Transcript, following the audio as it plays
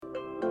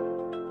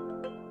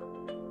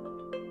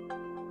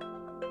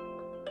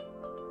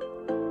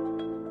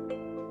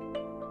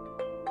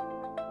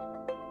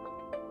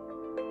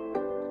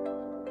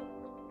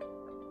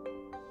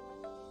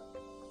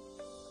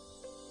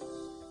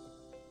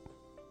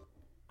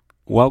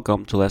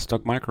Welcome to Let's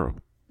Talk Micro.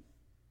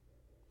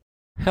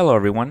 Hello,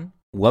 everyone.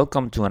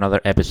 Welcome to another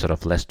episode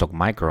of Let's Talk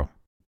Micro.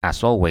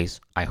 As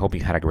always, I hope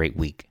you had a great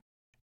week.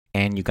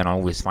 And you can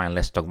always find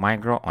Let's Talk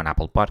Micro on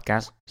Apple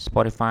Podcasts,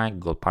 Spotify,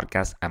 Google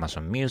Podcasts,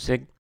 Amazon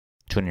Music,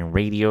 TuneIn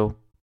Radio,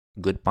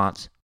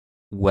 GoodPods.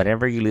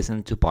 Whatever you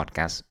listen to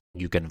podcasts,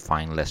 you can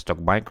find Let's Talk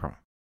Micro.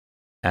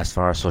 As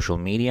far as social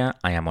media,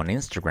 I am on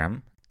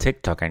Instagram,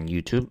 TikTok, and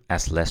YouTube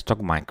as Let's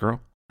Talk Micro.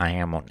 I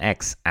am on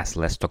X as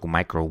Let's Talk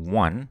Micro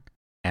 1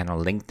 and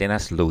on LinkedIn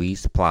as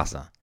Luis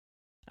Plaza.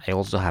 I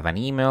also have an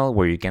email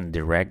where you can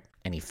direct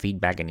any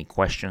feedback, any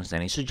questions,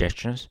 any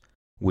suggestions,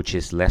 which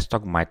is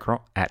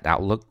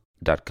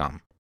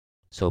letstalkmicro@outlook.com.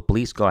 So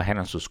please go ahead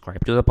and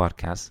subscribe to the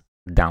podcast,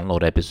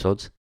 download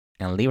episodes,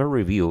 and leave a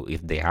review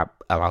if the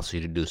app allows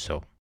you to do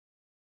so.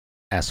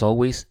 As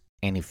always,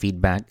 any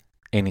feedback,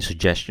 any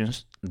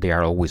suggestions, they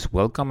are always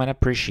welcome and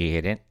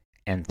appreciated,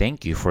 and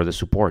thank you for the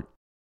support.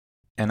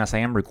 And as I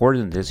am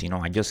recording this,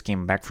 I just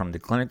came back from the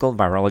Clinical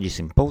Virology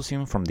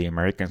Symposium from the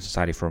American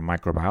Society for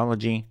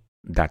Microbiology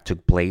that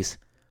took place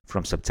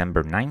from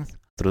September 9th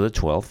through the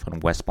 12th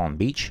in West Palm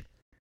Beach.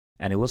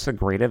 And it was a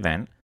great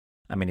event.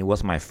 I mean, it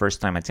was my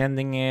first time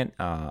attending it.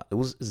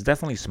 It's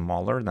definitely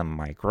smaller than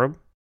Microbe.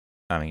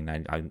 I mean,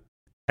 I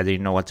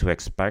didn't know what to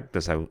expect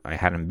because I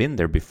hadn't been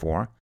there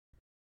before.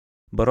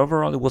 But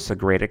overall, it was a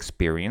great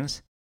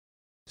experience.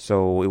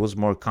 So it was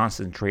more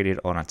concentrated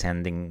on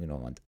attending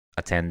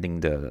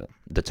the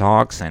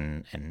talks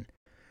and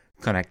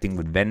connecting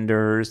with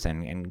vendors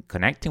and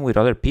connecting with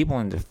other people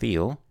in the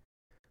field.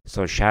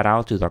 So shout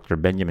out to Dr.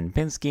 Benjamin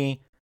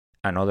Pinsky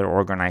and other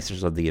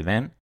organizers of the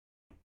event.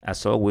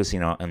 As always,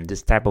 in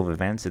this type of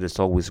events, it is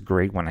always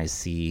great when I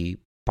see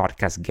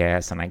podcast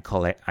guests and I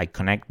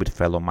connect with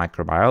fellow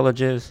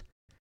microbiologists.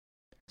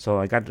 So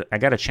I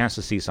got a chance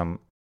to see some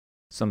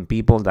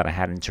people that I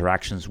had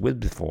interactions with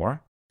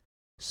before.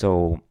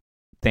 So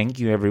thank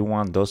you,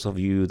 everyone. Those of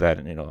you that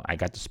I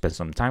got to spend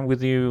some time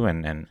with you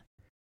and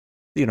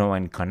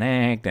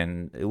connect,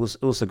 and it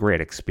was a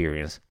great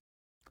experience.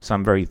 So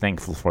I'm very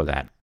thankful for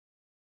that.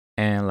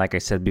 And like I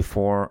said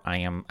before,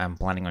 I'm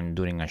planning on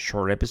doing a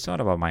short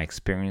episode about my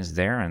experience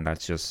there, and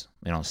that's just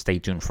stay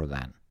tuned for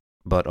that.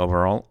 But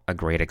overall, a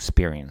great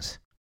experience.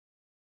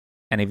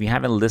 And if you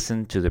haven't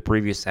listened to the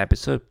previous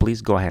episode,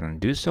 please go ahead and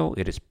do so.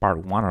 It is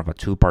part one of a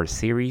two-part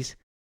series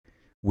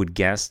with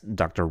guests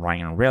Dr.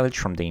 Ryan Relich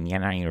from the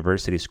Indiana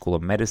University School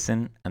of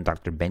Medicine and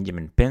Dr.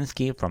 Benjamin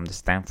Pinsky from the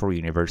Stanford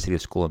University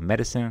School of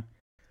Medicine,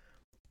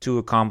 two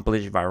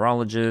accomplished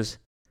virologists,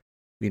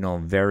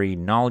 very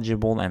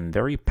knowledgeable and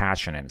very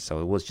passionate.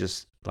 So it was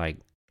just like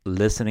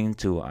listening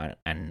to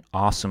an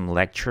awesome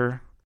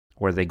lecture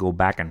where they go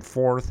back and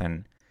forth,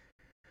 and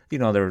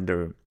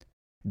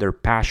their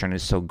passion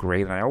is so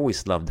great. And I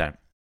always love that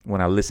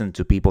when I listen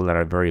to people that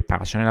are very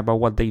passionate about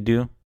what they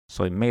do.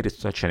 So it made it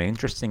such an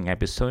interesting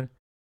episode.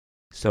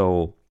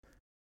 So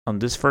on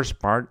this first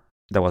part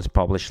that was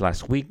published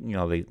last week,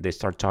 they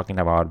start talking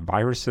about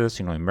viruses,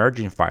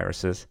 emerging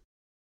viruses,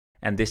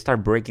 and they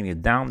start breaking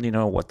it down,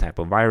 what type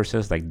of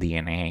viruses like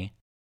DNA,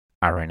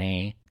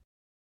 RNA.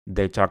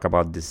 They talk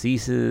about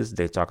diseases,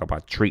 they talk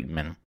about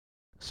treatment.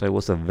 So it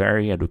was a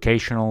very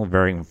educational,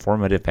 very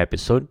informative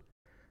episode.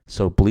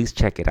 So please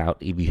check it out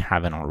if you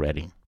haven't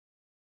already.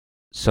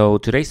 So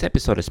today's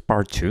episode is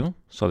part two.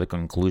 So the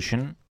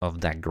conclusion of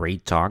that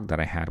great talk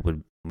that I had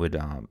with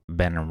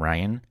Ben and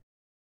Ryan.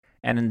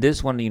 And in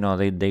this one,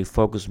 they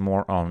focus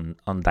more on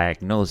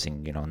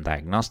diagnosing, on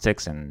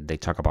diagnostics, and they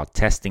talk about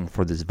testing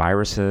for these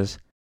viruses.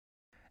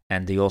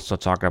 And they also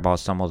talk about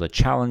some of the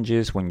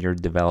challenges when you're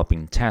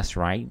developing tests,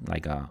 right?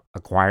 Like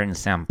acquiring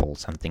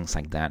samples and things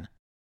like that.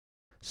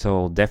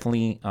 So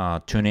definitely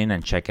tune in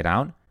and check it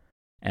out.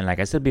 And like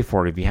I said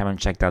before, if you haven't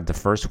checked out the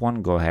first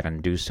one, go ahead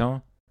and do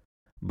so.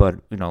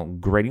 But,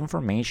 great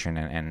information.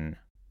 And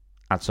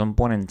at some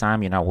point in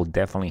time, we'll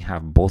definitely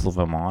have both of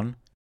them on.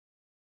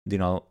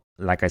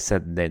 Like I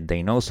said,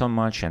 they know so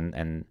much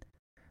and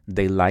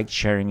they like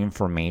sharing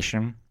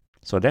information.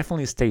 So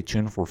definitely stay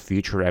tuned for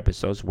future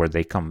episodes where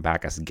they come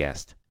back as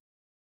guests.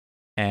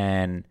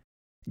 And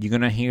you're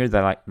going to hear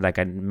that, like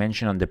I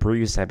mentioned on the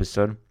previous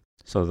episode,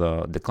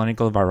 so the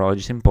Clinical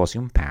Virology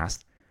Symposium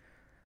passed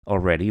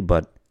already,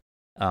 but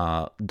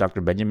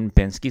Dr. Benjamin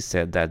Pinsky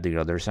said that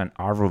there's an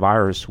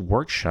arvovirus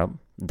workshop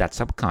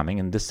that's upcoming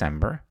in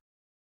December.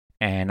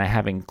 And I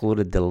have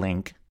included the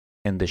link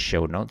in the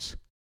show notes.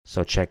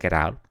 So check it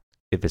out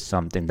if it's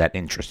something that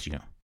interests you.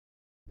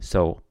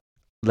 So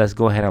let's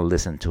go ahead and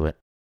listen to it.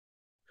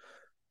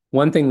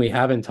 One thing we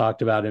haven't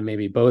talked about, and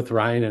maybe both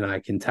Ryan and I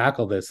can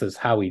tackle this, is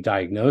how we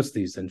diagnose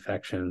these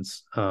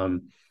infections.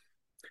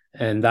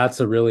 And that's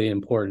a really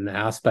important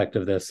aspect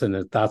of this.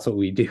 And that's what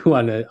we do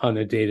on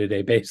a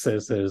day-to-day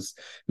basis, is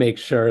make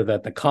sure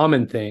that the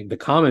common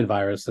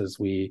viruses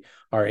we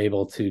are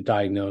able to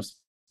diagnose,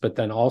 but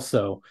then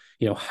also,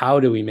 how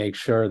do we make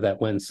sure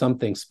that when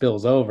something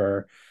spills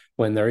over,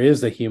 when there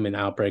is a human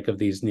outbreak of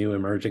these new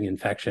emerging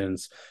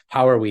infections,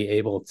 how are we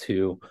able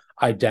to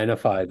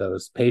identify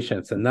those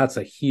patients? And that's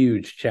a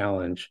huge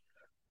challenge.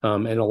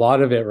 And a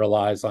lot of it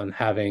relies on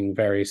having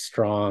very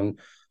strong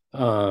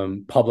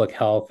public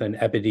health and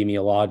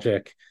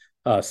epidemiologic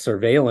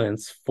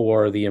surveillance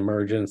for the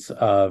emergence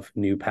of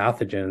new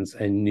pathogens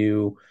and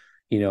new,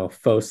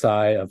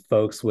 foci of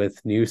folks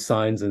with new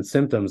signs and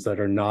symptoms that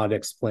are not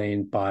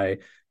explained by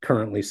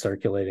currently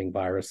circulating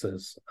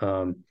viruses.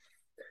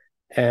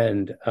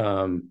 And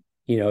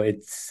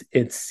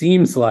it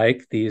seems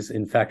like these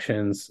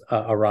infections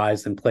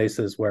arise in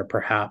places where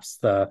perhaps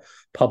the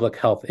public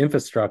health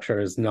infrastructure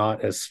is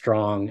not as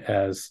strong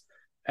as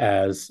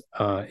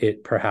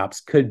it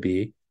perhaps could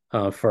be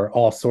for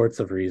all sorts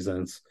of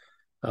reasons.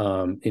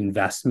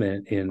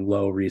 Investment in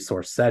low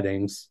resource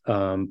settings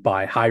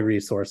by high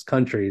resource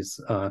countries,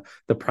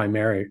 the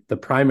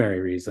primary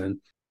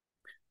reason.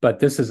 But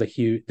this is a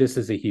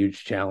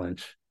huge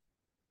challenge.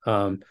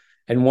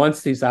 And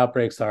once these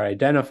outbreaks are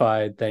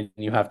identified, then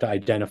you have to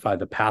identify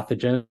the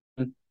pathogen.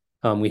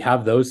 We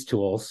have those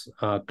tools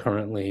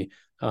currently,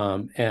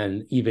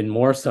 and even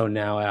more so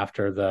now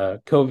after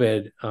the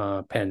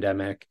COVID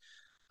pandemic,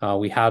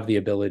 we have the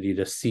ability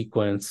to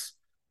sequence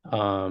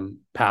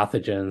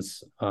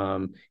pathogens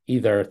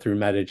either through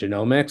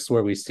metagenomics,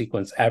 where we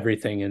sequence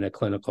everything in a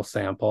clinical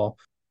sample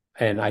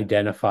and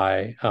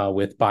identify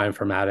with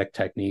bioinformatic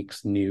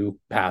techniques new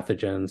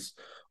pathogens,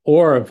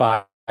 or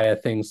via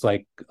things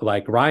like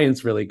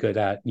Ryan's really good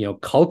at,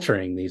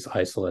 culturing these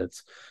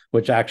isolates,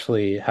 which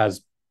actually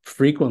has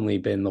frequently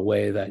been the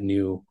way that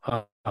new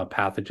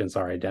pathogens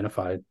are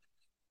identified.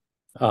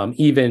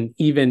 Even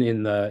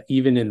in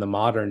the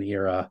modern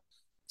era,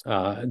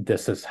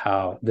 this is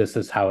how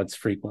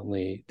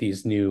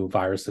these new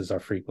viruses are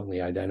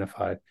frequently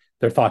identified.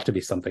 They're thought to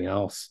be something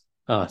else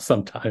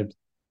sometimes.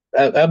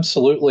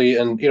 Absolutely.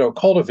 And,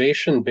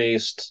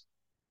 cultivation-based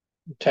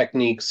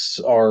techniques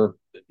are,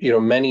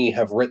 many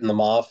have written them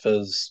off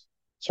as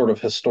sort of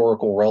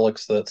historical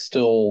relics that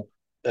still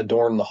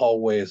adorn the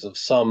hallways of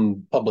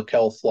some public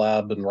health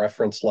lab and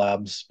reference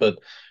labs. But,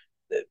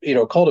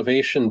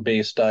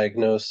 cultivation-based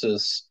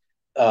diagnosis,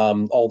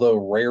 although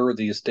rare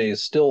these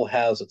days, still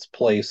has its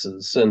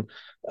places. And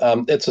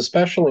it's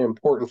especially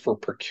important for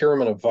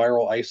procurement of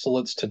viral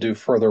isolates to do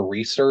further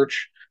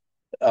research.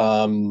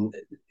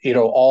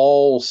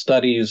 All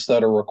studies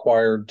that are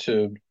required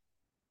to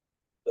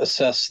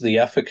assess the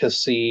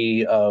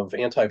efficacy of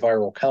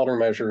antiviral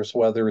countermeasures,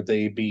 whether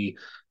they be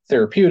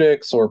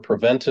therapeutics or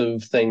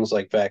preventive things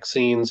like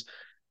vaccines,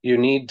 you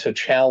need to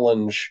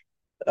challenge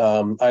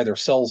either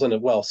cells in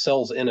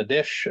a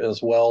dish,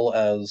 as well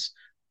as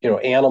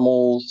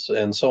animals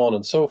and so on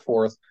and so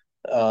forth.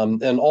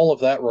 And all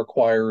of that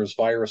requires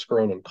virus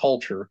grown in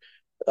culture.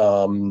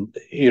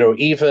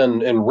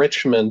 Even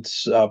enrichment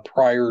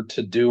prior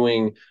to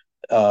doing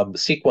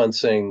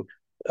sequencing,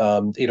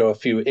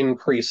 if you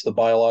increase the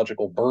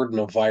biological burden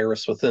of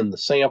virus within the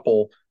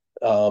sample,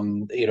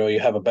 you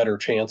have a better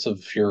chance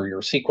of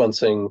your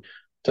sequencing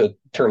to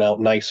turn out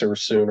nicer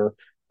sooner.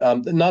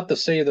 Not to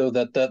say, though,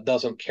 that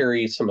doesn't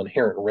carry some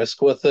inherent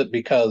risk with it,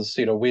 because,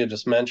 we had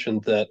just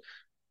mentioned that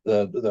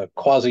the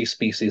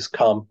quasi-species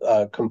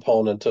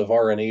component of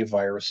RNA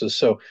viruses.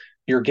 So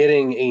you're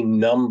getting a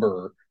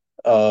number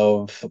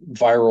of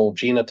viral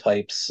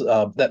genotypes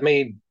that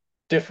may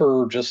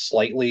differ just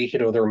slightly.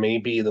 There may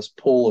be this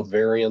pool of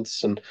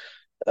variants, and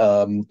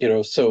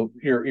so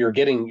you're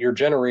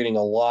generating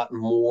a lot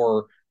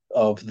more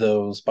of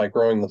those by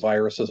growing the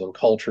viruses in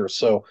culture.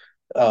 So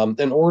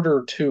in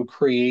order to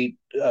create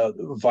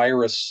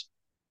virus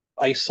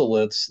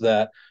isolates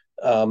that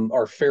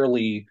are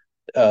fairly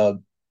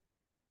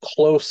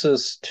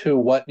closest to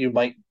what you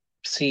might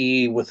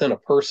see within a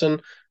person,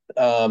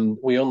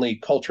 we only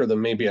culture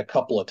them maybe a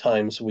couple of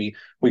times. We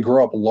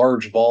grow up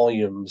large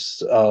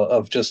volumes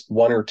of just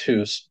one or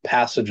two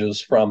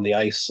passages from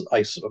the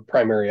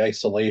primary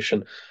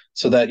isolation,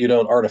 so that you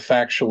don't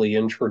artifactually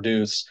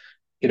introduce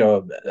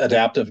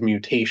adaptive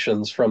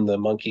mutations from the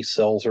monkey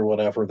cells or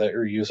whatever that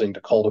you're using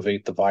to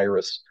cultivate the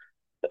virus.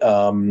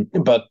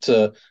 But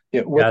with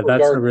Yeah,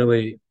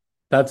 regard,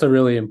 that's a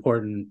really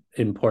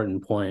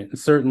important point.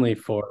 Certainly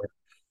for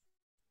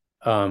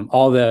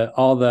all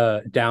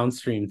the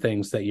downstream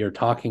things that you're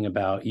talking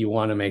about, you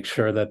want to make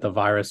sure that the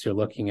virus you're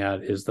looking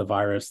at is the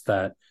virus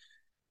that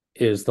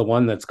is the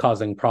one that's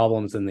causing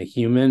problems in the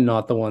human,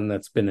 not the one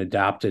that's been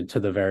adapted to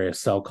the various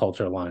cell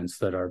culture lines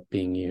that are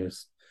being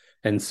used.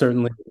 And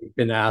certainly we've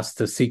been asked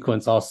to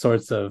sequence all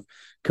sorts of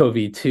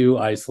CoV-2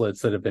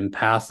 isolates that have been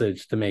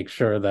passaged to make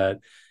sure that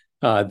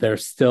they're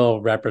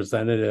still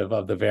representative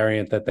of the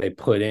variant that they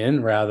put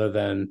in, rather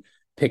than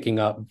picking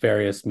up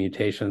various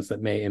mutations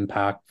that may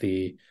impact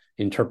the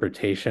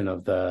interpretation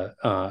of the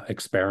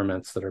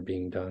experiments that are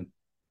being done.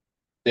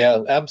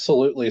 Yeah,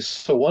 absolutely.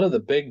 So one of the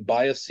big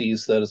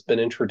biases that has been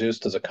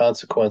introduced as a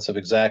consequence of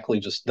exactly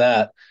just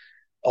that,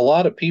 a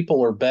lot of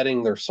people are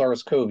betting their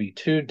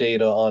SARS-CoV-2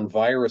 data on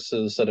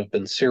viruses that have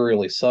been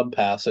serially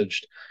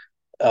subpassaged.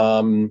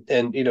 And,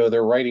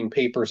 they're writing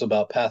papers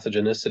about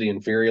pathogenicity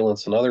and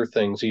virulence and other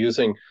things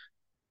using,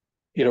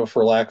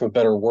 for lack of a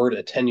better word,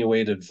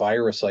 attenuated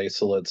virus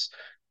isolates.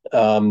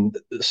 So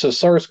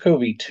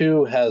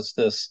SARS-CoV-2 has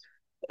this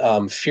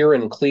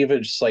furin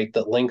cleavage site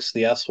that links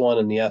the S1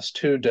 and the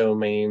S2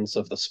 domains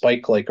of the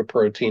spike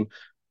glycoprotein.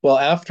 Well,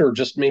 after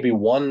just maybe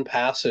one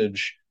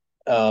passage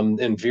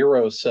in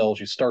Vero cells,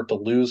 you start to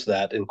lose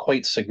that, and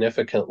quite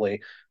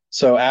significantly.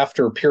 So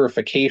after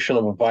purification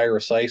of a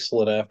virus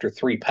isolate after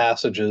 3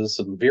 passages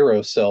in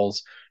Vero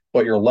cells,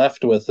 what you're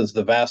left with is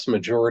the vast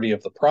majority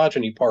of the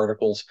progeny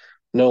particles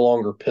no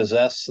longer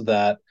possess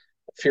that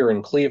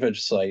furin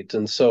cleavage site.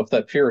 And so if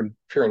that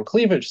furin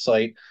cleavage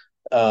site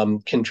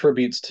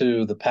contributes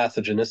to the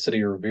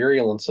pathogenicity or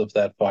virulence of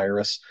that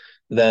virus,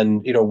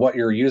 then what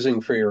you're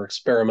using for your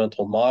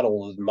experimental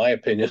model, in my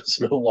opinion,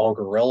 is no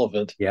longer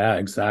relevant. Yeah,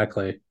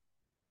 exactly.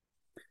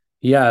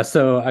 Yeah,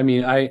 so I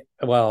mean,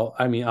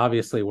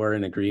 obviously we're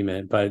in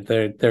agreement, but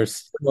there's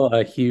still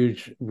a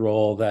huge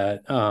role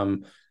that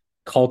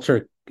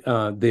culture,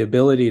 the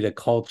ability to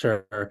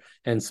culture,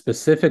 and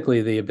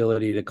specifically the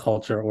ability to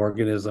culture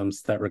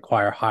organisms that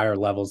require higher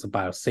levels of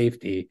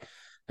biosafety.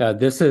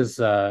 This is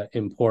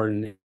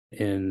important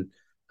in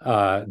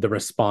the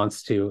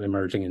response to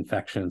emerging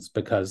infections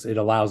because it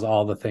allows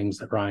all the things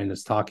that Ryan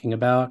is talking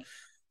about.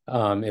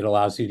 It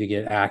allows you to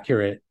get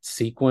accurate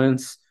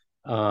sequence.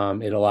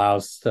 It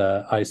allows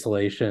the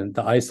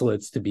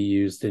isolates to be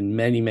used in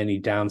many, many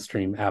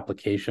downstream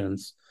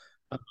applications.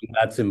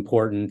 That's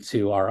important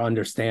to our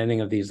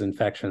understanding of these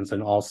infections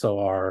and also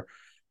our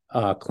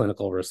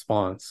clinical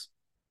response.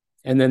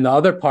 And then the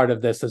other part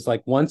of this is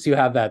like once you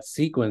have that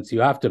sequence,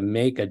 you have to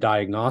make a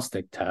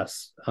diagnostic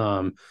test.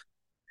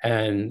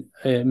 And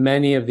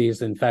many of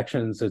these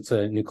infections, it's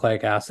a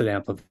nucleic acid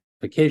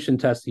amplification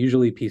test,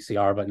 usually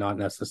PCR, but not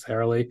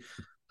necessarily.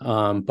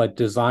 But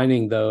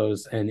designing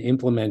those and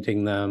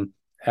implementing them,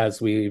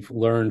 as we've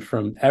learned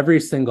from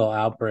every single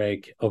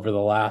outbreak over the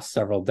last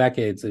several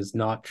decades, is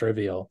not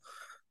trivial.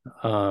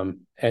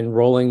 And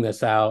rolling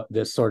this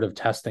sort of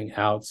testing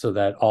out so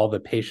that all the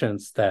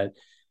patients that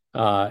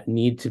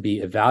need to be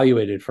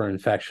evaluated for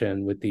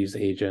infection with these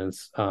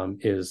agents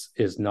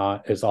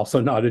is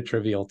also not a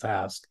trivial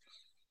task.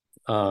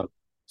 So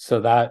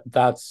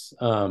that's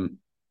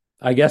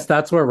I guess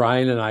that's where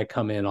Ryan and I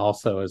come in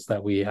also, is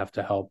that we have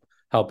to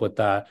help with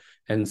that.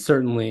 And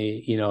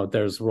certainly,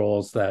 there's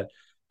roles that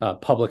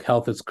public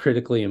health is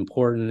critically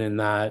important in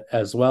that,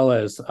 as well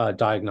as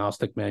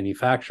diagnostic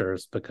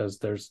manufacturers, because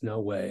there's no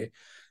way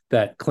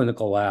that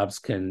clinical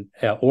labs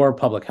or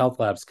public health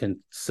labs can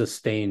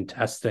sustain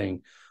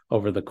testing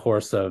over the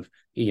course of,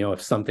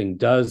 if something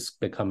does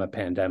become a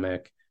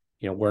pandemic,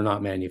 we're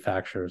not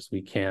manufacturers.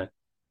 We can't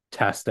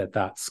test at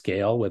that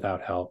scale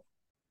without help.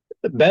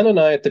 Ben and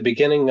I, at the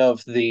beginning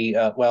of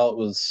it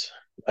was,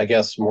 I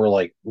guess, more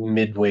like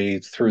midway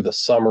through the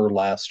summer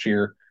last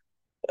year.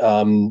 He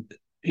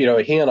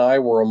and I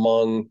were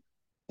among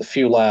the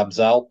few labs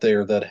out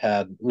there that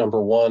had,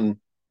 number one,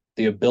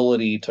 the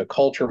ability to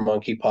culture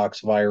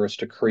monkeypox virus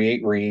to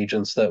create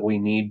reagents that we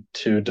need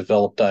to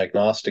develop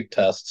diagnostic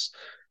tests.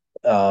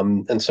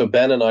 And so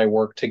Ben and I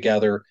worked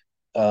together.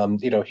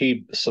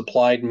 He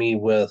supplied me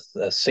with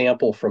a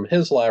sample from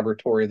his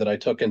laboratory that I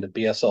took into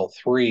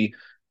BSL-3.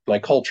 And I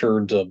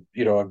cultured, I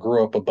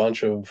grew up a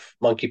bunch of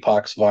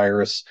monkeypox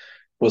virus,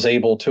 was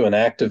able to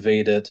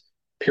inactivate it,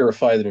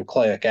 purify the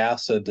nucleic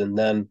acid, and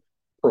then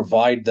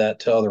provide that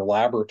to other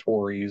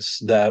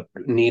laboratories that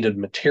needed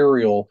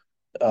material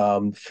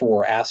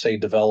for assay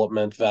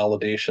development,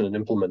 validation, and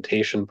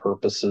implementation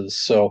purposes.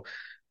 So,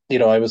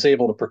 I was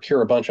able to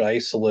procure a bunch of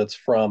isolates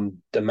from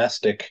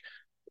domestic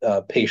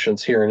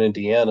patients here in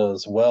Indiana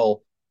as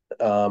well.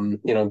 Ben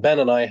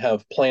and I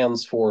have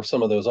plans for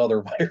some of those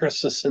other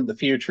viruses in the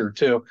future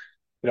too.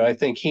 I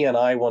think he and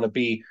I want to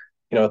be,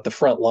 at the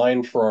front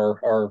line for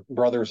our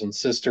brothers and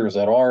sisters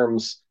at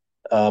arms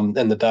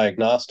in the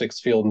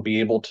diagnostics field, and be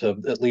able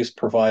to at least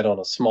provide on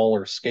a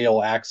smaller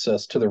scale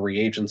access to the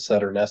reagents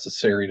that are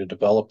necessary to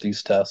develop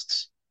these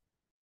tests.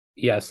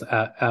 Yes,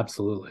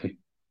 absolutely.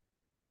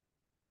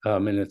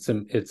 And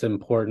it's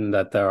important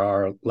that there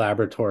are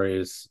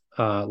laboratories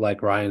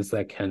like Ryan's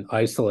that can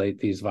isolate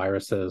these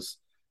viruses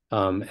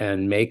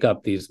and make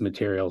up these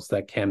materials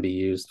that can be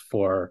used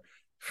for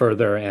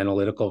further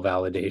analytical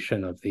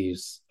validation of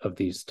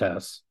these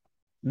tests.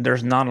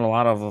 There's not a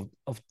lot of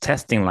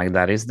testing like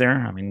that, is there?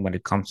 I mean, when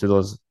it comes to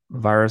those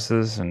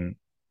viruses and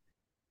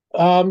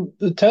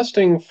the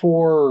testing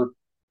for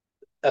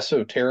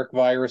esoteric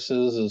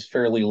viruses is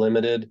fairly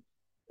limited.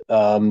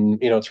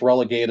 It's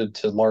relegated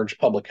to large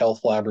public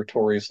health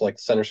laboratories like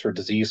Centers for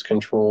Disease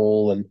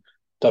Control and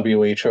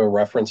WHO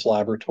reference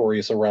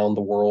laboratories around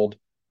the world.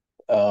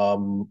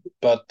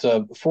 But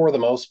for the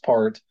most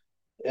part,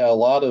 a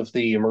lot of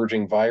the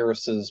emerging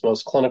viruses,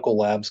 most clinical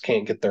labs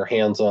can't get their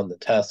hands on the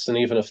tests. And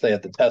even if they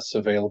had the tests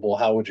available,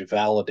 how would you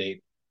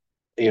validate,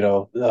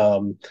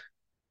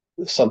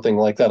 something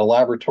like that? A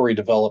laboratory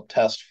developed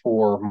test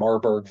for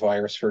Marburg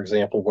virus, for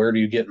example, where do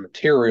you get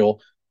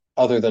material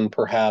other than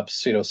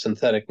perhaps,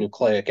 synthetic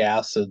nucleic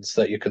acids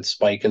that you could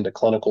spike into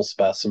clinical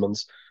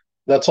specimens?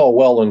 That's all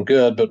well and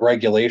good, but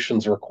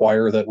regulations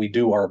require that we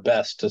do our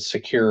best to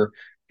secure,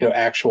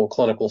 actual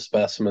clinical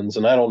specimens.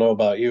 And I don't know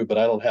about you, but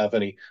I don't have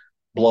any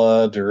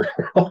blood or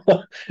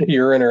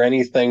urine or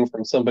anything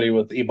from somebody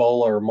with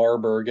Ebola or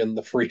Marburg in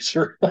the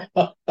freezer.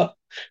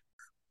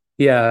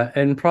 Yeah,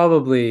 and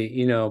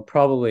probably,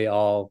 probably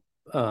all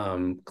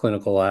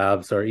clinical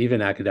labs or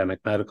even academic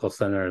medical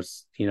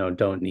centers,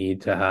 don't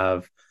need to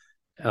have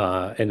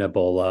an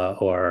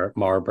Ebola or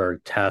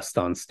Marburg test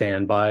on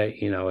standby.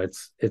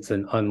 It's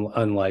an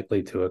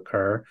unlikely to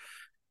occur.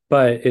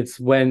 But it's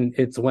when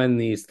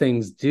these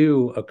things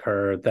do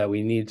occur that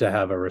we need to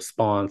have a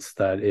response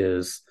that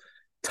is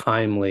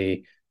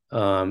timely,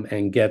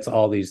 and gets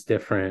all these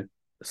different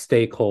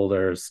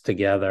stakeholders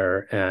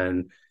together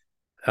and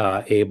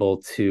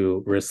able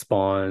to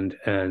respond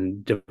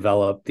and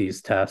develop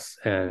these tests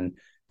and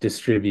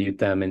distribute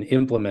them and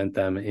implement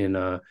them in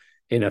a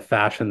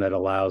fashion that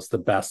allows the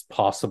best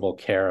possible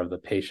care of the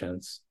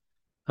patients.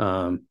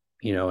 And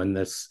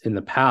this in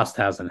the past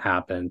hasn't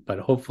happened, but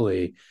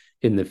hopefully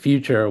in the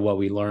future, what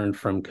we learned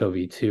from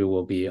COVID-2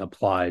 will be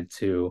applied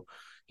to,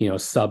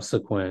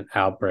 subsequent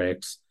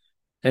outbreaks.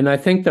 And I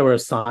think there were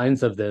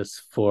signs of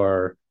this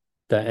for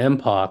the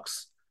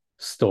Mpox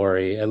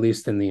story, at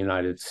least in the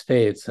United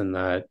States, and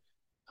that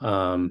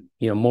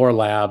more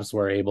labs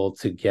were able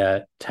to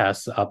get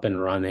tests up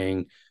and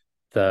running.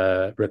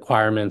 The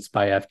requirements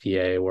by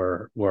FDA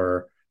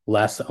were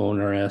less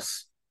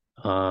onerous,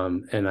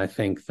 and I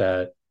think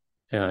that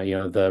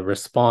the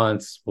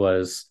response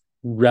was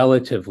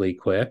relatively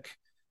quick,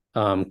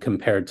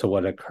 compared to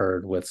what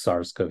occurred with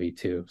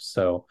SARS-CoV-2.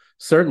 So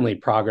certainly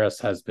progress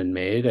has been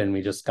made, and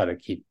we just got to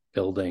keep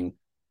building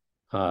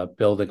on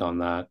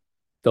that.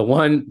 The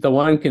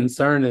one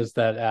concern is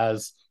that,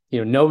 as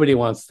nobody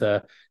wants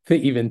to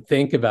even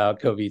think about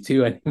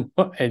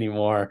COVID-2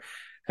 anymore.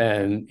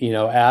 And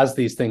as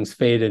these things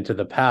fade into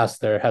the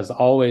past, there has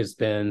always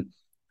been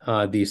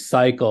these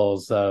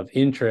cycles of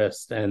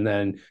interest and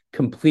then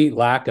complete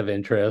lack of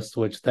interest,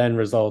 which then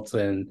results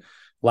in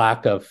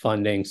lack of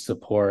funding,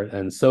 support,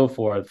 and so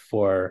forth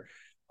for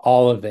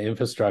all of the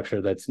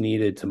infrastructure that's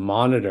needed to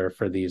monitor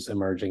for these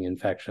emerging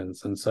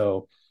infections. And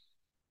so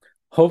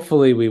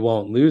hopefully we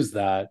won't lose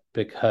that,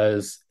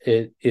 because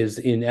it is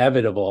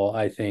inevitable,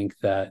 I think,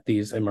 that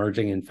these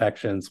emerging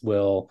infections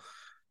will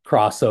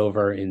cross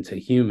over into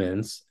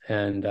humans.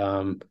 And,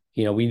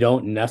 we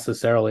don't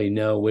necessarily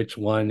know which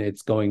one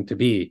it's going to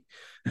be.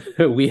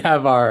 we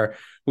have our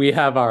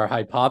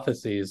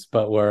hypotheses,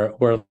 but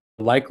we're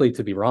likely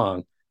to be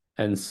wrong.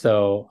 And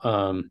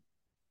so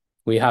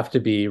we have to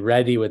be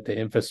ready with the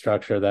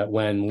infrastructure that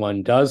when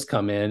one does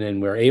come in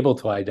and we're able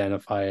to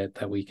identify it,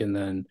 that we can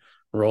then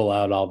roll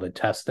out all the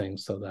testing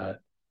so that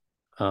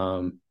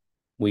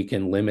we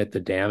can limit the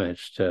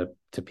damage to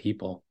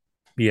people.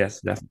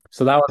 Yes, definitely.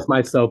 So that was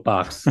my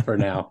soapbox for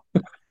now.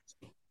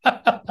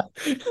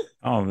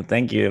 Oh,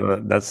 thank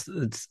you.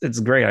 It's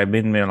great. I've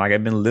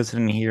been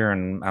listening here,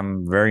 and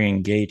I'm very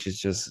engaged. It's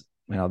just,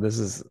 this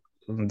is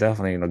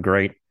definitely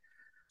great.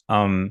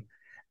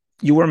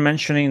 You were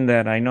mentioning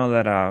that, I know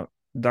that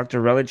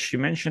Dr. Relich, you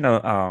mentioned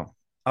a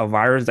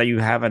virus that you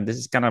have, and this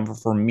is kind of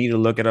for me to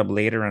look it up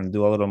later and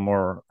do a little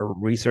more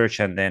research,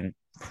 and then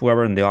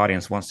whoever in the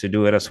audience wants to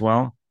do it as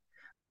well.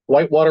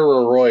 Whitewater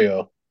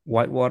Arroyo.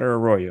 Whitewater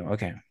Arroyo.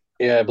 Okay.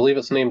 Yeah, I believe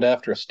it's named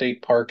after a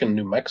state park in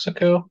New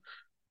Mexico.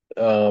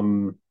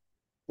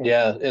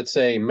 Yeah, it's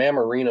a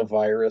Mammorina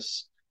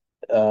virus.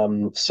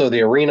 So the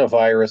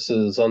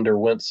arenaviruses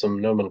underwent some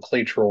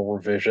nomenclatural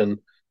revision.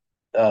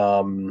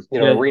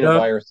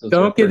 Arenaviruses.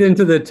 Don't get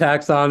into the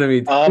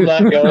taxonomy. I'm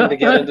not going to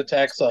get into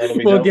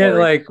taxonomy.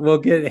 We'll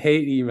get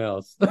hate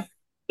emails.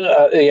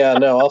 Yeah,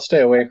 no, I'll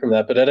stay away from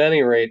that. But at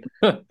any rate,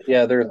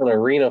 yeah, there's an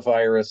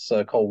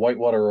arenavirus called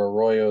Whitewater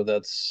Arroyo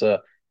that's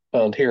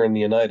found here in the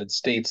United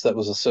States that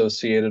was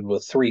associated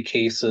with 3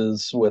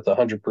 cases with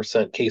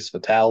 100% case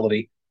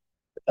fatality.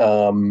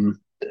 And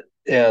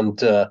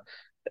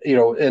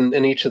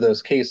in each of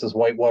those cases,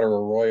 Whitewater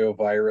Arroyo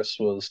virus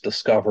was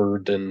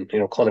discovered in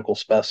clinical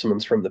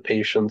specimens from the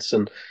patients,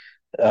 and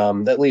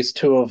at least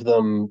 2 of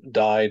them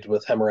died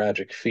with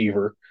hemorrhagic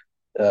fever.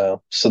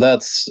 So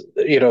that's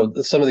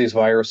some of these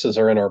viruses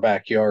are in our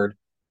backyard.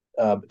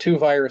 2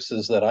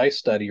 viruses that I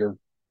study are,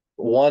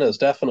 one is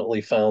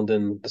definitely found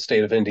in the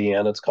state of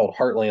Indiana. It's called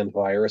Heartland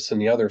virus,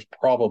 and the other's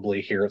probably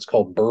here. It's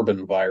called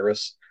Bourbon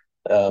virus.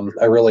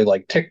 I really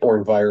like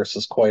tick-borne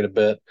viruses quite a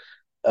bit.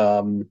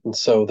 And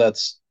so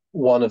that's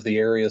one of the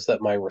areas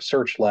that my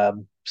research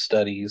lab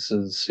studies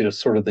is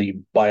sort of the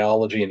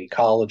biology and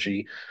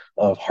ecology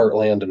of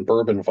Heartland and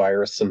Bourbon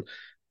virus. And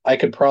I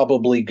could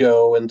probably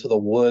go into the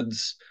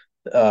woods,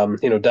 down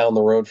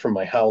the road from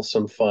my house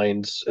and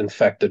find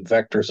infected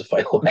vectors if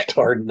I looked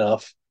hard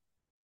enough.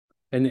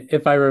 And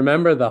if I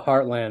remember the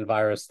Heartland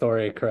virus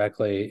story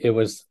correctly, it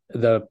was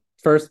the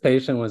first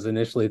patient was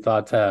initially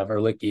thought to have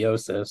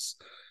ehrlichiosis,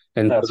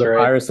 and the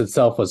virus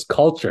itself was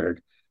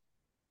cultured.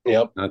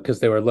 Yep. Because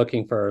they were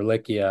looking for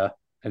Ehrlichia,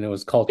 and it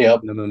was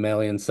cultured in the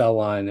mammalian cell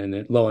line,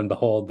 and lo and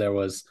behold, there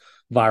was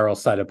viral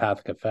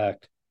cytopathic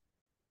effect.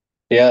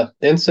 Yeah.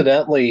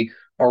 Incidentally,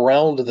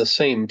 around the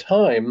same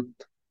time,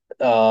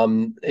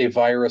 a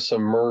virus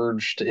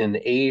emerged in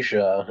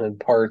Asia, in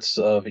parts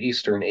of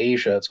Eastern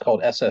Asia. It's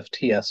called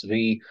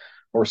SFTSV,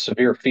 or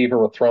severe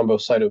fever with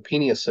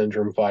thrombocytopenia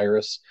syndrome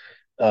virus.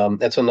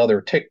 It's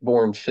another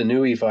tick-borne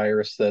Fenui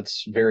virus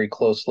that's very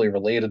closely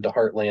related to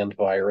Heartland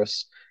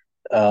virus.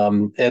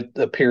 It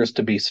appears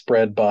to be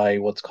spread by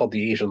what's called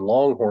the Asian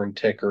longhorn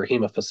tick, or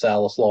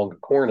Haemaphysalis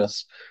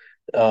longicornis.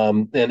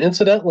 And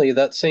incidentally,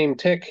 that same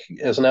tick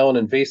is now an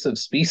invasive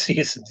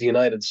species in the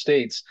United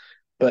States,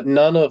 but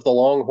none of the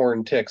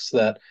longhorn ticks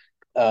that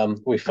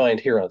we find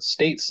here on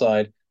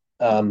stateside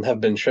have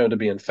been shown to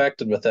be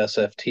infected with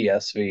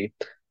SFTSV.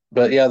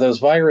 But yeah, those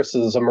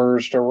viruses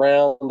emerged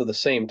around the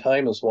same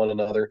time as one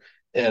another,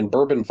 and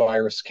bourbon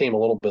virus came a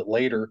little bit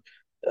later.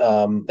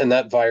 And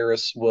that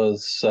virus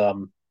was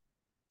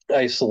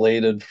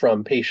isolated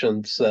from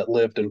patients that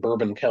lived in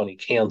Bourbon County,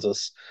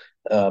 Kansas.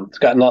 It's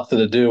got nothing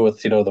to do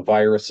with the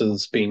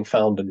viruses being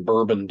found in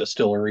bourbon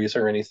distilleries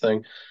or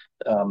anything,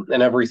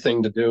 and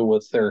everything to do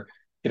with their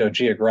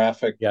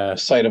geographic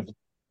site of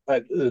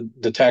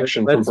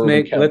detection from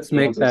Bourbon County,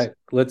 Kansas.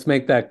 Let's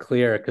make that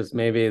clear, because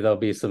maybe there'll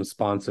be some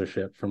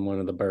sponsorship from one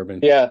of the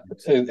bourbon. Yeah,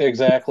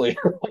 exactly.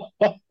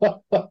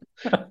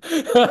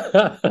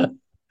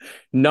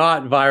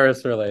 Not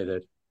virus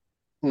related.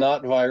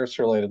 Not virus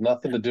related.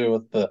 Nothing to do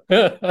with the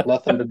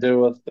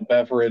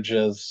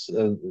beverages.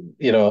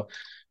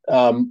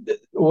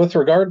 With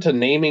regard to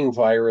naming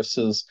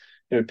viruses,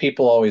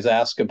 people always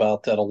ask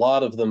about that. A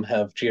lot of them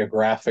have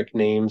geographic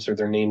names, or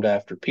they're named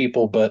after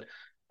people. But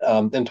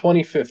in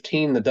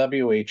 2015,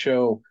 the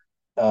WHO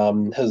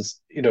has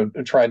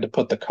tried to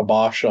put the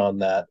kibosh on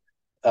that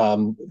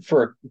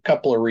for a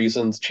couple of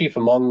reasons. Chief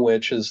among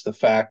which is the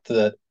fact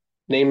that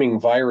naming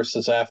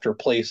viruses after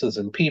places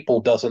and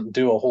people doesn't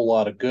do a whole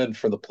lot of good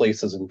for the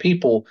places and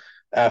people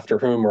after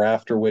whom or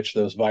after which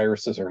those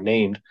viruses are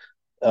named.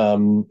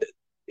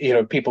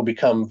 People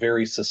become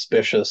very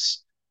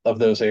suspicious of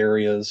those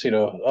areas.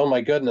 Oh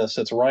my goodness,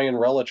 it's Ryan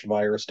Relich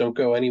virus. Don't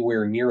go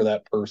anywhere near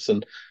that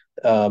person.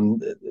 But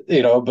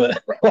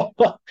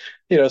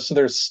so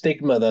there's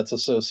stigma that's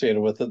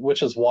associated with it,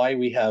 which is why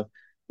we have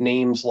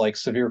names like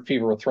severe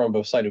fever with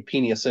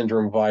thrombocytopenia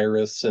syndrome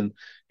virus and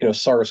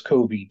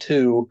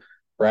SARS-CoV-2,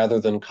 rather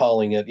than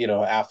calling it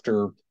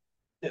after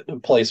a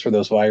place where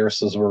those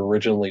viruses were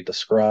originally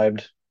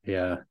described.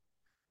 Yeah.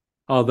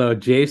 Although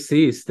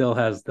JC still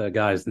has the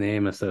guy's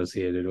name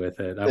associated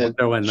with it. I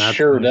wonder when that's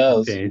sure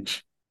does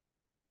change.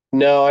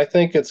 No, I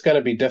think it's going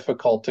to be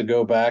difficult to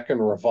go back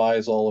and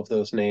revise all of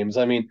those names.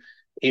 I mean,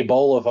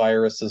 Ebola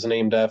virus is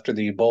named after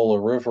the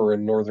Ebola River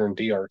in northern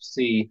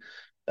DRC.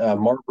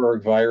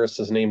 Marburg virus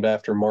is named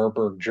after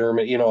Marburg,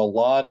 Germany. A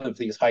lot of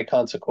these high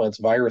consequence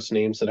virus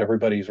names that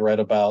everybody's read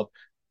about,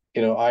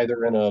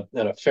 either in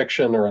a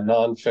fiction or a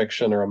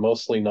nonfiction or a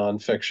mostly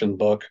nonfiction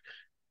book,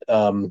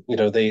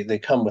 they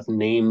come with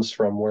names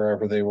from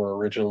wherever they were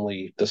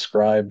originally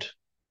described.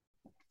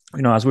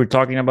 As we're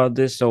talking about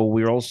this, so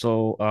we're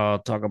also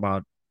talk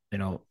about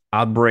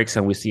outbreaks,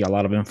 and we see a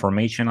lot of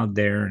information out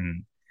there,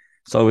 and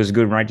it's always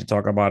good, right, to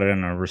talk about it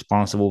in a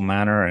responsible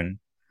manner. And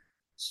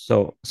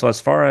so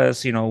as far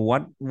as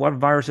what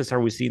viruses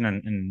are we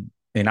seeing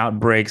in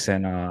outbreaks,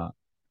 and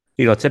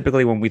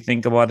typically when we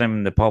think about them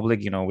in the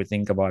public, we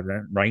think about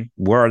that, right?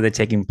 Where are they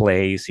taking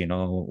place?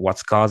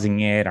 What's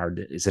causing it?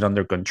 Is it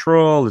under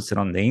control? Is it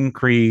on the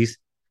increase?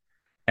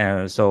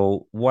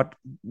 So what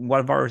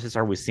viruses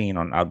are we seeing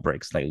on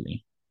outbreaks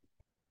lately?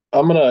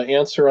 I'm going to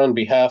answer on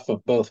behalf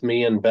of both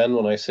me and Ben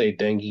when I say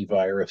dengue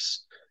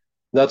virus.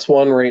 That's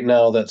one right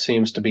now that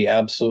seems to be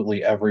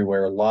absolutely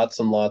everywhere. Lots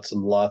and lots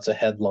and lots of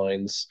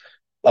headlines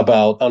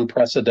about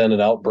unprecedented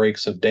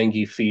outbreaks of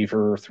dengue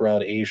fever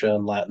throughout Asia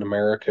and Latin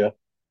America.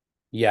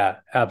 Yeah,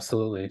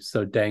 absolutely.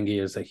 So dengue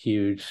is a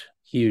huge,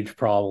 huge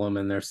problem,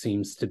 and there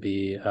seems to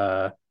be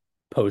a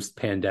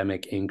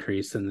post-pandemic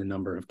increase in the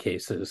number of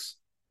cases.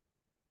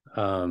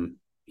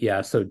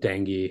 So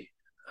dengue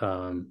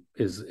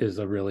is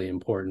a really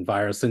important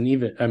virus,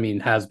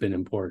 and has been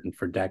important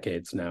for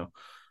decades now.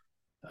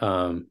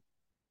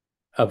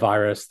 A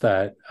virus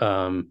that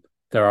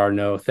there are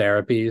no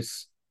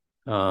therapies.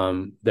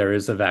 There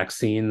is a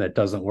vaccine that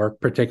doesn't work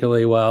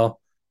particularly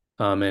well,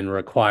 and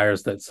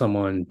requires that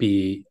someone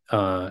be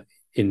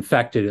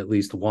infected at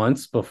least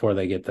once before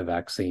they get the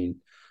vaccine.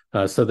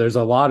 So there's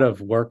a lot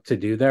of work to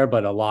do there,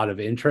 but a lot of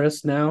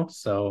interest now.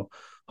 So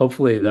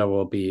hopefully there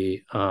will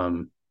be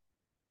some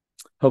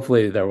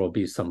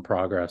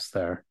progress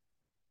there.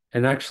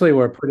 And actually,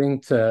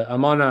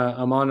 I'm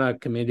on a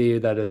committee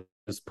that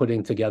is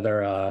putting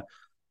together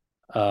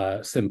a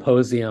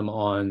symposium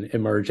on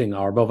emerging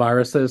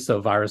arboviruses,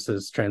 so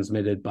viruses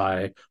transmitted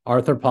by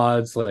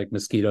arthropods like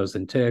mosquitoes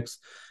and ticks.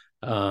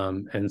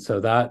 And so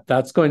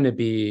that's going to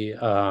be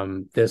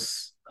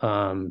this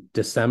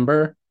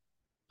December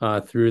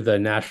through the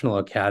National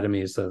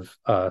Academies of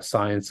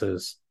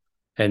Sciences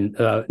and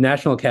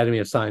National Academy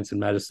of Science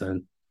and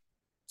Medicine.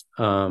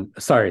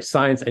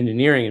 Science,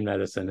 Engineering, and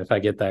Medicine, if I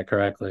get that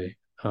correct.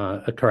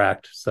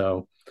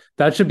 So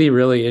that should be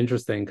really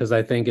interesting, because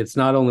I think it's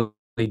not only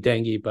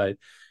dengue, but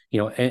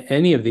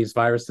any of these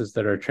viruses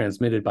that are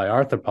transmitted by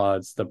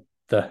arthropods.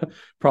 The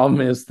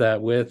problem is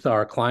that with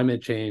our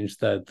climate change,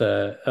 that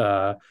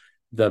the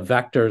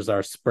vectors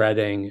are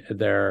spreading.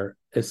 They're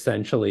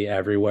essentially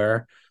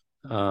everywhere.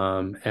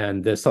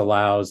 And this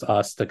allows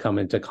us to come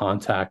into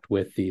contact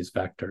with these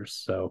vectors.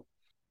 So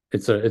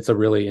it's a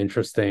really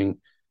interesting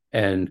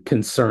and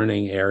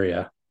concerning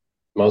area.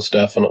 Most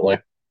definitely.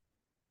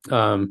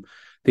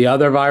 The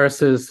other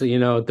viruses,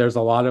 there's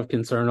a lot of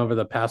concern over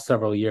the past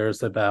several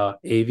years about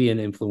avian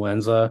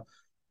influenza.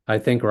 I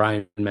think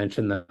Ryan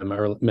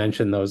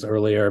mentioned those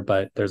earlier,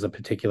 but there's a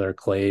particular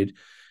clade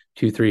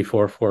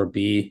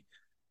 2344B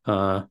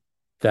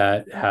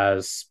that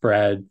has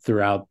spread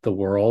throughout the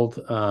world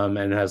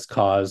and has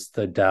caused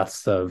the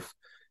deaths of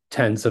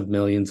tens of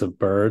millions of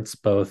birds,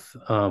 both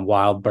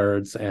wild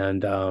birds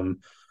and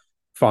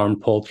farm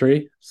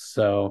poultry.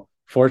 So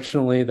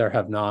fortunately, there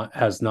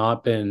has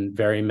not been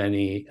very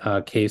many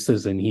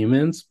cases in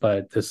humans,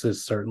 but this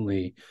is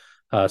certainly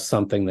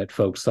something that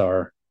folks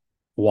are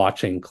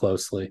watching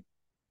closely.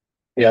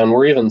 Yeah, and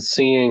we're even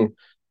seeing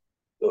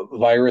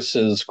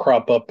viruses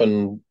crop up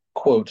in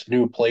quote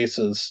new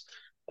places.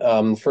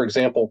 For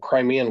example,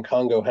 Crimean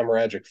Congo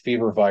hemorrhagic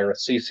fever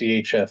virus,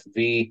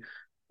 CCHFV.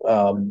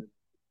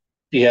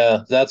 Yeah,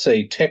 that's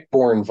a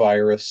tick-borne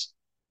virus.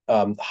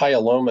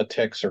 Hyaloma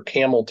ticks or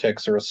camel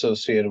ticks are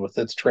associated with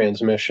its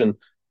transmission.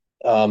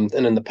 And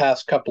in the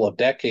past couple of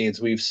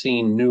decades, we've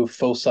seen new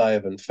foci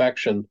of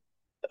infection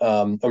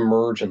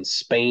emerge in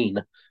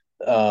Spain.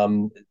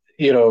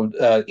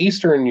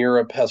 Eastern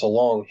Europe has a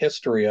long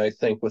history, I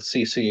think, with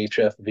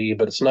CCHFV,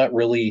 but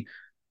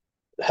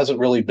hasn't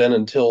really been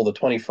until the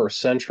 21st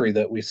century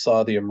that we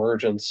saw the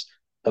emergence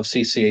of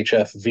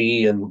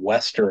CCHFV in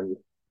Western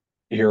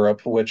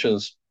Europe, which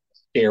is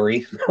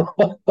scary.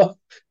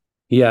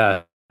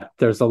 Yeah,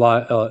 there's a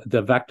lot.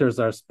 The vectors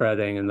are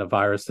spreading, and the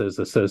viruses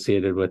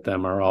associated with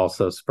them are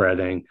also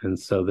spreading. And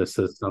so this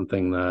is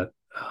something that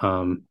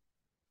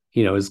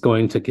is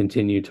going to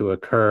continue to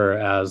occur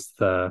as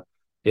the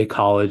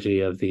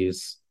ecology of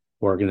these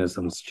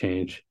organisms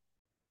change.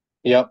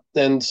 Yep.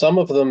 And some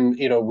of them,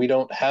 we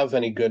don't have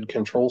any good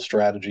control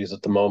strategies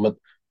at the moment.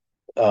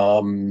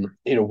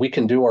 We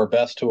can do our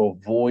best to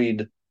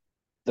avoid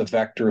the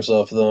vectors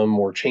of them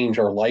or change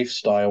our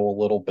lifestyle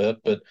a little bit,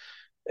 but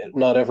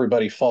not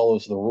everybody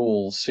follows the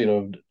rules.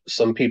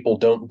 Some people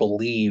don't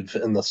believe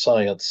in the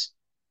science.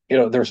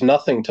 There's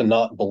nothing to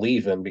not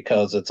believe in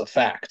because it's a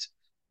fact.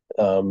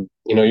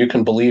 You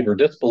can believe or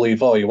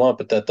disbelieve all you want,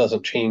 but that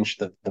doesn't change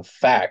the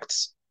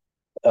facts.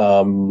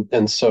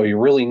 And so you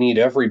really need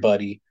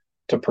everybody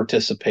to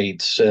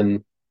participate.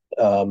 And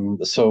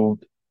so,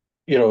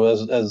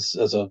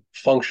 as a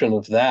function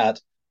of that,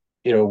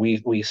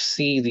 we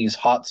see these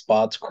hot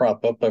spots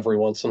crop up every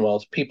once in a while.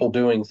 It's people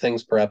doing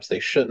things perhaps they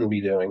shouldn't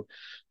be doing,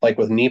 like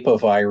with Nipah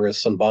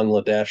virus in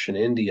Bangladesh and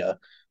India.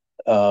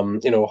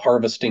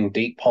 Harvesting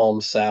date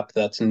palm sap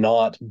that's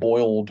not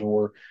boiled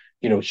or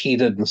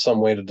heated in some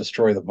way to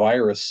destroy the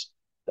virus.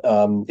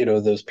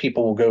 Those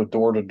people will go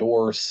door to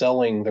door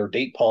selling their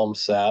date palm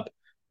sap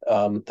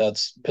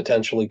that's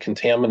potentially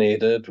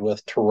contaminated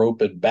with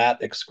teropid bat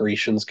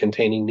excretions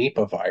containing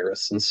Nipah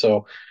virus, and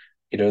so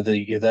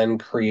you then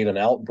create an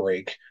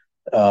outbreak.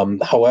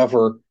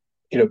 However,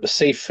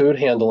 safe food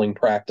handling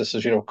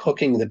practices,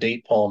 cooking the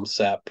date palm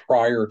sap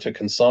prior to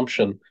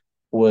consumption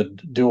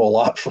would do a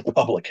lot for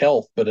public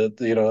health, but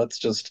it's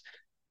just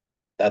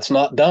that's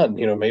not done.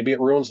 Maybe it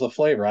ruins the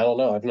flavor. I don't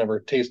know. I've never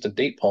tasted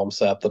date palm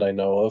sap that I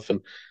know of,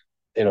 and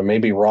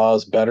maybe raw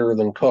is better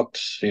than cooked.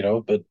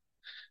 But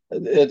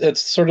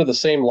it's sort of the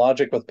same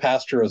logic with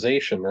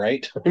pasteurization,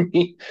 right? I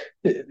mean,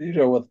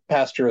 with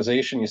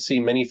pasteurization, you see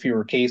many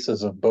fewer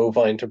cases of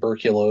bovine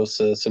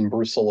tuberculosis and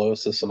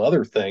brucellosis and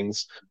other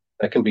things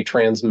that can be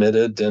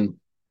transmitted in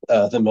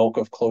the milk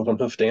of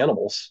cloven-hoofed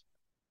animals.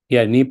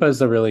 Yeah, Nipah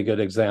is a really good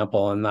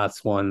example, and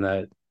that's one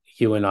that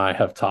you and I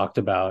have talked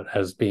about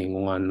as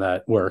being one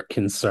that we're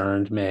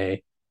concerned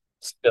may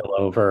spill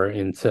over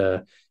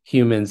into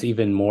humans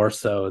even more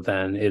so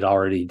than it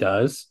already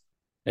does.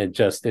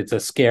 It's a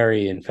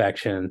scary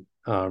infection,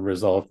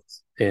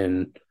 results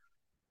in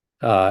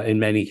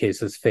many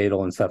cases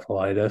fatal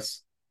encephalitis.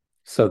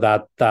 So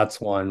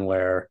that's one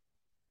where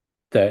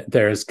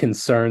there's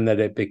concern that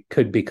it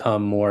could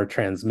become more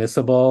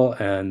transmissible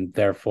and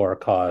therefore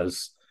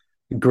cause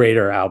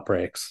greater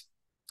outbreaks,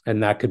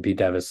 and that could be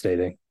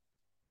devastating.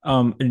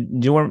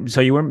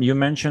 You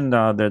mentioned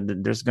that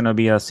there's going to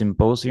be a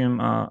symposium,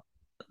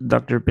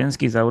 Dr.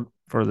 Pinsky's out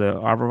for the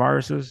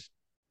arboviruses.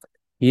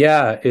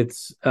 Yeah,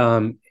 it's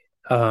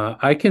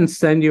I can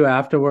send you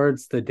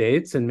afterwards the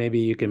dates, and maybe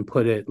you can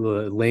put it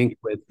linked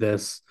with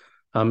this.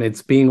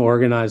 It's being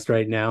organized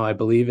right now. I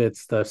believe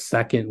it's the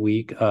second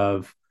week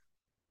of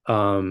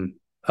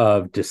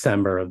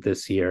December of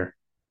this year.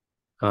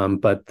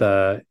 But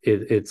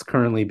it's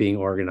currently being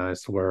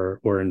organized.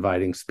 We're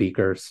inviting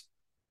speakers,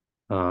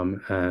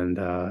 and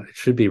it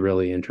should be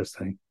really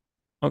interesting.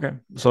 Okay,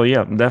 so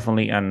yeah,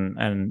 definitely,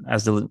 and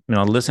as the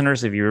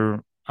listeners, if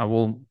you're, I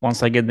will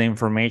once I get the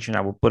information,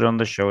 I will put it on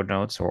the show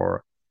notes,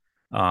 or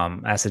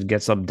As it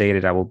gets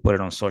updated, I will put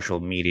it on social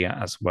media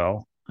as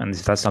well. And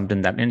if that's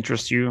something that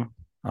interests you,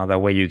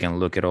 that way you can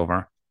look it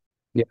over.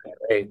 Yeah,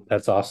 great.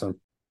 That's awesome.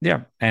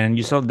 Yeah, and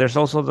you saw there's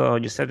also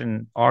you said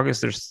in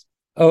August there's.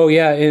 Oh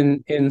yeah,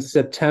 in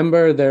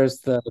September there's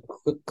the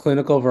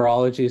Clinical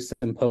Virology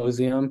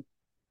Symposium.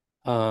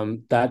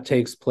 That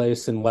takes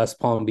place in West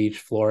Palm Beach,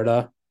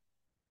 Florida.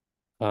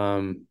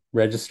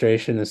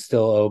 Registration is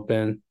still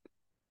open.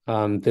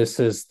 This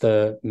is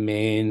the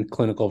main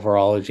clinical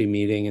virology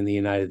meeting in the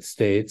United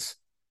States.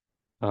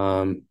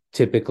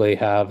 Typically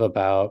have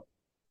about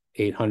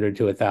 800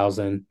 to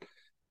 1,000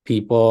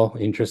 people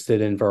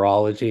interested in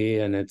virology,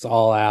 and it's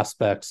all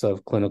aspects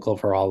of clinical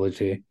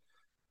virology.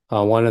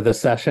 One of the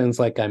sessions,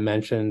 like I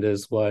mentioned,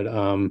 is what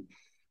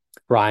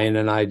Ryan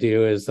and I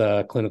do is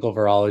clinical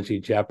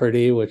virology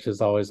Jeopardy, which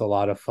is always a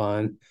lot of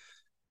fun.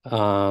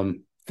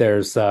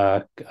 There's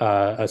a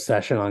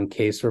session on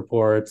case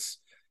reports.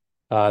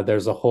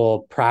 There's a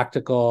whole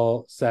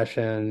practical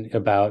session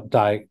about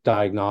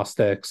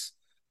diagnostics,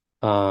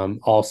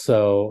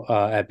 also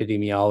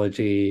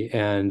epidemiology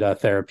and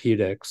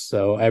therapeutics.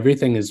 So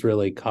everything is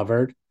really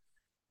covered.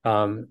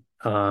 And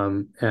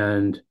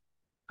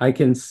I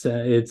can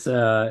say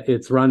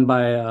it's run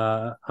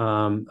by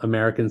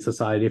American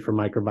Society for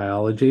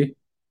Microbiology,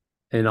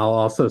 and I'll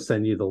also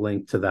send you the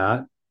link to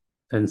that,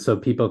 and so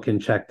people can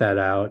check that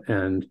out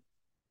and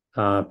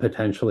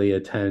potentially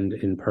attend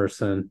in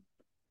person.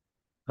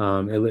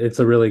 It's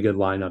a really good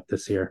lineup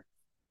this year.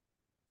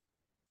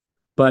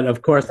 But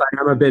of course, I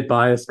am a bit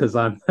biased because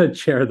I'm the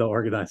chair of the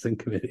organizing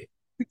committee.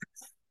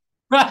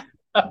 But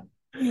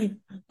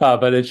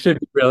it should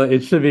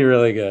be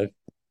really good.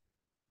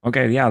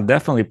 Okay, yeah,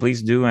 definitely.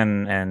 Please do,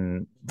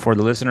 and for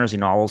the listeners,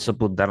 I'll also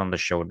put that on the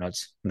show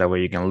notes. That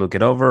way you can look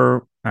it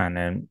over, and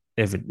then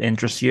if it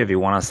interests you, if you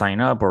want to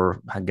sign up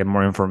or get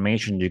more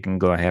information, you can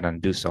go ahead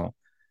and do so.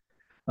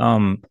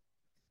 Um,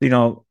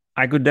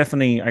 I could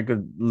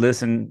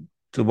listen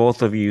to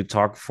both of you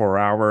talk for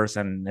hours,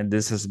 and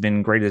this has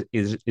been great.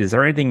 Is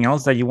there anything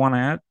else that you want to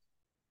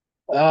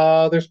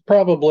add? There's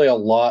probably a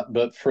lot,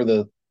 but for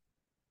the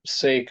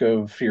sake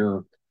of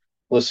your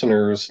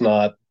listeners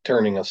not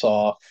turning us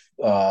off,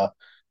 I'll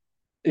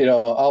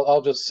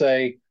just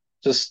say,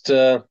 just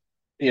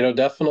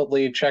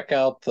definitely check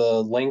out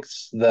the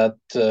links that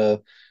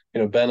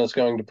Ben is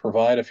going to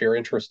provide if you're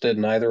interested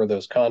in either of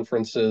those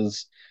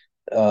conferences.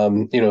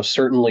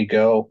 Certainly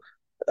go.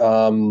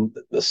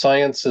 The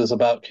science is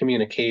about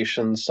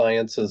communication,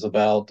 science is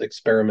about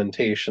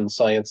experimentation,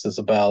 science is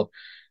about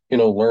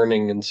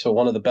learning. And so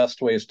one of the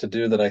best ways to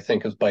do that, I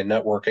think, is by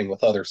networking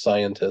with other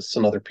scientists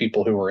and other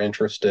people who are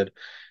interested,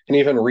 and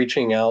even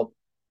reaching out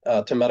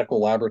to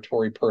medical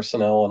laboratory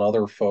personnel and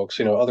other folks,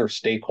 other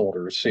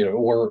stakeholders.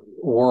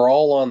 We're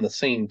all on the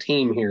same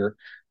team here,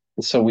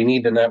 and so we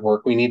need to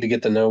network. We need to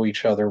get to know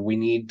each other. We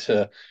need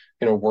to,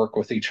 work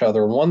with each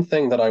other. And one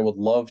thing that I would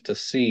love to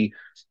see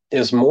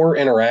is more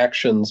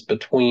interactions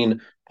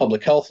between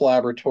public health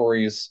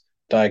laboratories,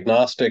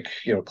 diagnostic,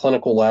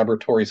 clinical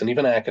laboratories, and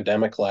even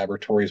academic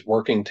laboratories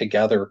working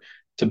together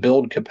to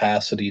build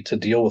capacity to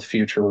deal with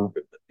future,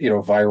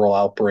 viral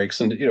outbreaks,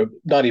 and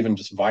not even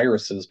just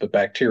viruses, but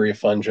bacteria,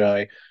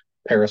 fungi,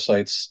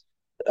 parasites,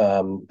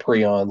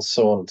 prions,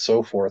 so on and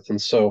so forth.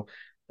 And so,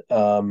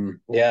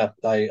 yeah,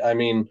 I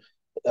mean,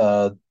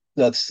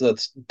 that's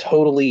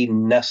totally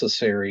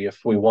necessary if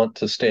we want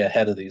to stay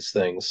ahead of these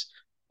things.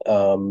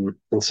 And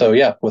so,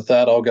 yeah, with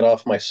that, I'll get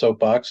off my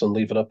soapbox and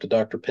leave it up to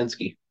Dr.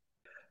 Pinsky.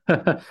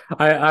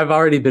 I've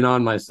already been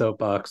on my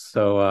soapbox,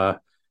 so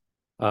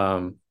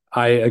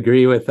I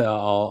agree with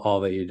all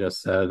that you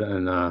just said,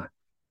 and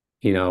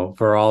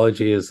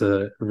virology is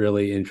a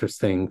really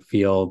interesting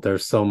field.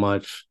 There's so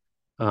much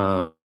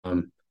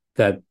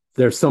that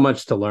there's so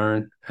much to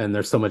learn, and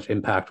there's so much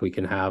impact we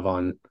can have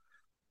on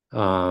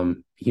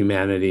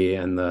humanity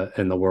and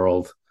the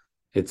world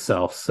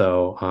itself.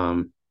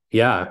 So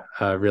yeah,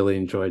 I really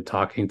enjoyed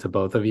talking to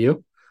both of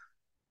you.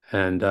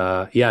 And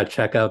yeah,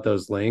 check out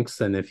those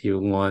links. And if you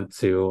want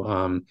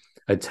to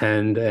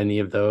attend any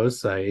of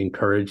those, I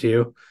encourage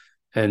you.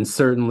 And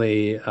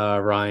certainly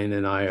Ryan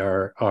and I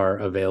are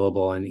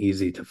available and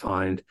easy to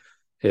find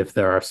if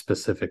there are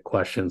specific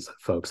questions that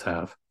folks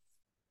have.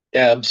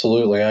 Yeah,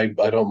 absolutely.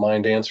 I don't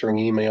mind answering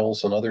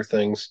emails and other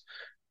things.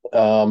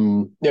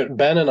 Ben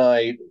and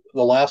I,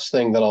 the last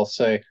thing that I'll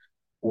say,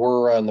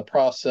 we're in the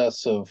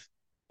process of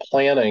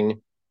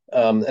planning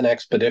an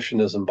expedition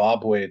to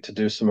Zimbabwe to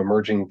do some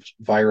emerging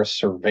virus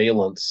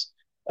surveillance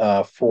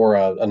for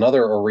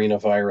another arena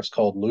virus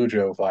called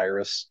Lujo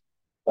virus.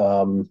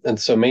 And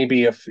so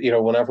maybe if,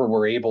 whenever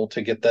we're able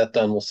to get that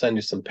done, we'll send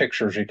you some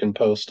pictures you can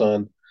post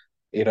on,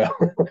 you know,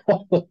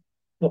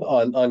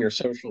 on your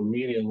social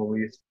media,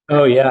 Luis.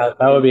 Oh yeah,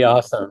 that would be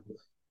awesome.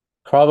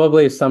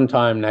 Probably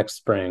sometime next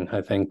spring.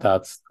 I think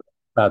that's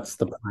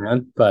the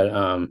plan.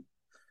 But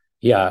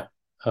yeah,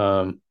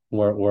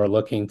 we're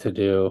looking to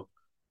do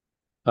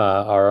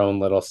our own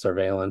little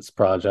surveillance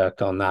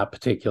project on that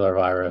particular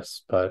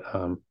virus. But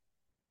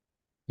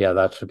yeah,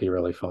 that should be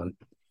really fun.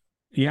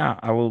 Yeah,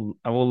 I will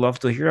love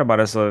to hear about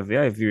it. So if,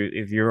 yeah, if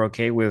you're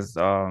okay with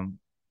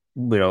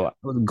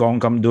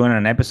come doing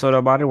an episode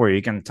about it where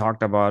you can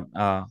talk about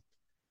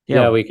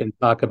Yeah, yeah, we can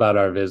talk about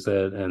our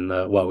visit and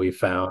what we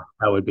found.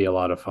 That would be a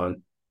lot of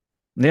fun.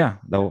 yeah,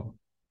 that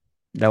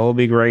will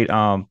be great.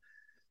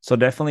 So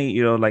definitely,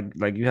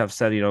 like you have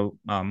said,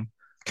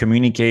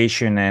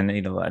 communication and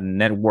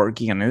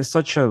networking, and it's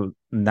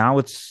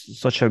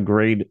such a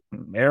great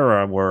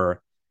era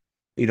where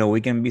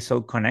we can be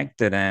so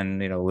connected,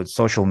 and with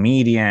social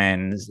media,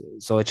 and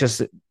so it's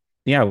just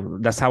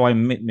that's how I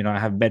met, I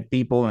have met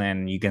people,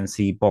 and you can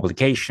see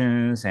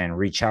publications and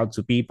reach out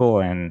to people,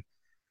 and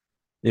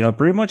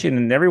pretty much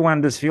in everyone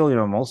in this field,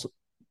 most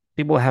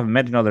people have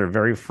met, they're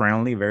very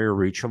friendly, very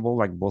reachable,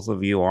 like both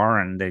of you are,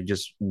 and they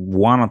just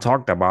want to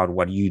talk about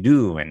what you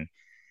do, and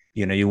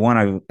you want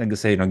to, like I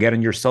say, get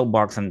in your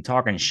soapbox and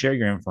talk and share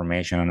your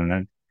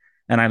information,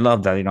 and I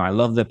love that. I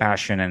love the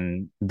passion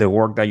and the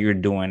work that you're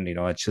doing.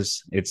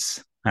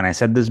 It's and I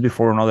said this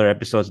before in other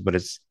episodes, but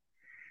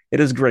it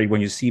is great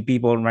when you see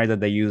people, right, that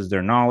they use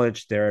their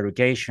knowledge, their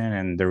education,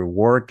 and their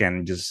work,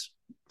 and just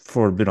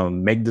for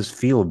make this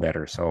feel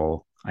better.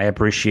 So I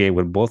appreciate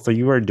what both of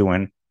you are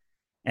doing,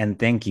 and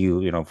thank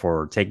you,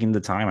 for taking the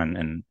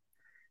time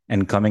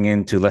and coming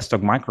into Let's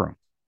Talk Micro.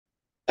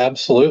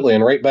 Absolutely.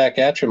 And right back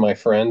at you, my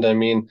friend. I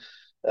mean,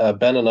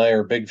 Ben and I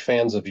are big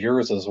fans of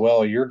yours as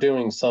well. You're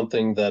doing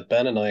something that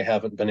Ben and I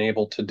haven't been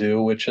able to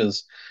do, which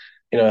is,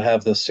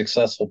 have this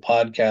successful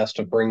podcast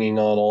of bringing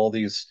on all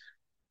these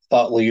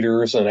thought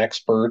leaders and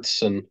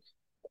experts and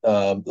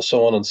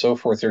so on and so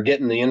forth. You're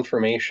getting the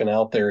information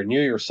out there, and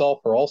you yourself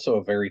are also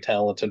a very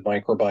talented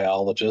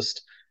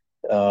microbiologist.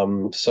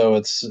 So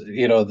it's,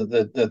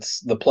 that's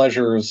the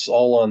pleasures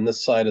all on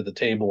this side of the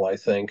table, I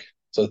think.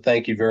 So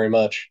thank you very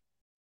much.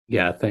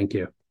 Yeah, thank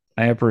you.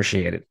 I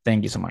appreciate it.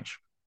 Thank you so much.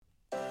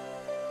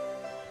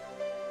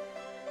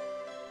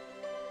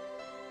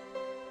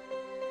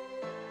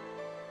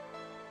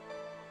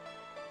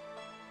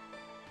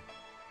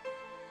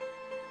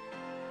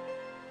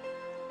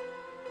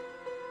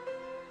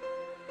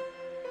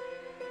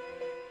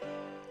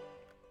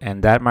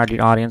 And that, my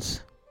dear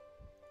audience,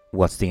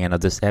 was the end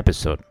of this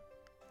episode.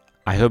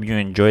 I hope you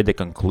enjoyed the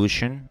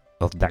conclusion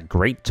of that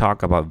great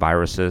talk about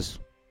viruses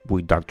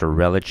with Dr.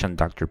 Relich and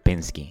Dr.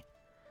 Pinsky.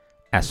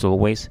 As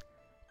always,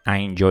 I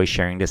enjoy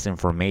sharing this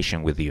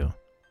information with you.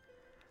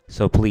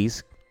 So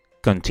please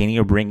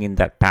continue bringing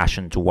that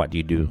passion to what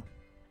you do.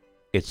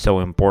 It's so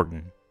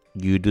important.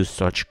 You do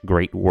such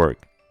great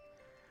work.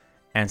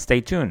 And stay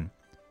tuned.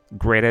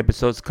 Great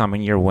episodes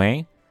coming your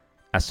way.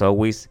 As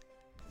always,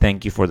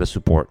 thank you for the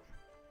support.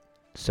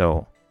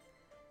 So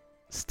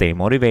stay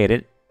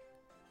motivated,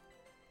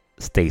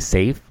 stay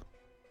safe,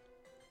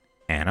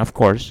 and of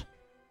course,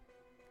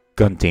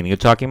 continue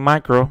talking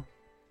micro.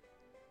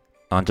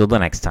 Until the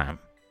next time.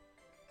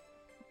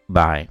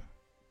 Bye.